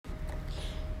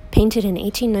painted in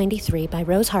 1893 by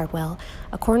Rose Hartwell,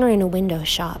 a corner in a window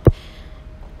shop.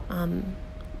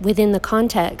 Within the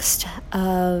context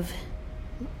of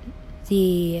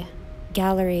the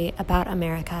gallery about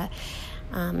America,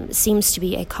 seems to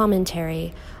be a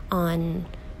commentary on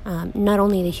not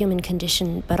only the human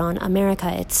condition, but on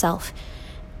America itself,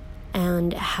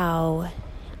 and how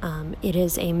it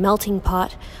is a melting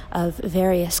pot of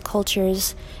various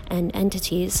cultures and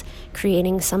entities,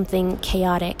 creating something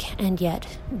chaotic and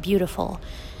yet beautiful.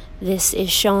 This is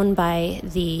shown by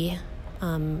the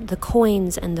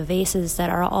coins and the vases that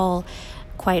are all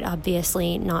quite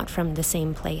obviously not from the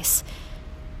same place.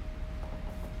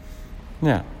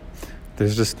 Yeah,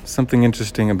 there's just something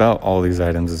interesting about all these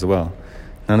items as well.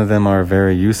 None of them are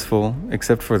very useful,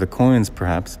 except for the coins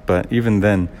perhaps, but even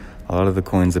then, a lot of the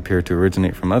coins appear to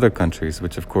originate from other countries,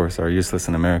 which of course are useless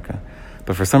in America.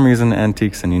 But for some reason,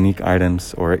 antiques and unique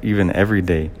items, or even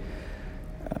everyday,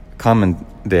 common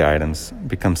day items,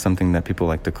 become something that people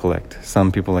like to collect.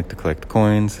 Some people like to collect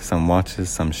coins, some watches,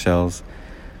 some shells.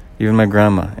 Even my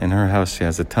grandma, in her house, she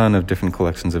has a ton of different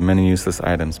collections of many useless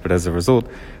items, but as a result,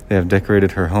 they have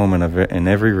decorated her home in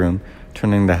every room,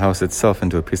 turning the house itself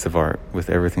into a piece of art with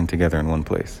everything together in one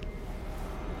place.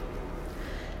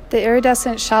 The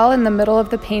iridescent shell in the middle of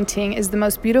the painting is the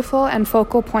most beautiful and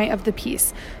focal point of the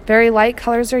piece. Very light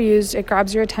colors are used. It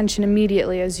grabs your attention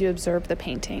immediately as you observe the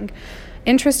painting.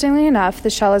 Interestingly enough, the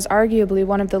shell is arguably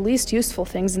one of the least useful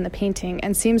things in the painting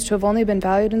and seems to have only been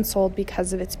valued and sold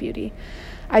because of its beauty.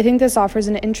 I think this offers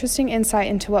an interesting insight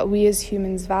into what we as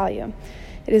humans value.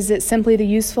 Is it simply the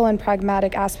useful and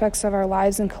pragmatic aspects of our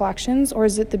lives and collections, or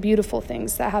is it the beautiful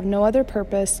things that have no other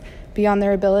purpose beyond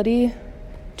their ability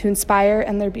to inspire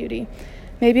and their beauty?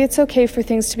 Maybe it's okay for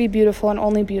things to be beautiful and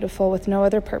only beautiful with no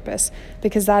other purpose,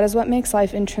 because that is what makes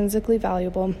life intrinsically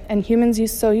valuable and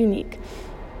humans so unique,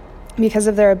 because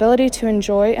of their ability to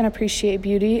enjoy and appreciate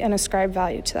beauty and ascribe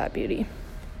value to that beauty.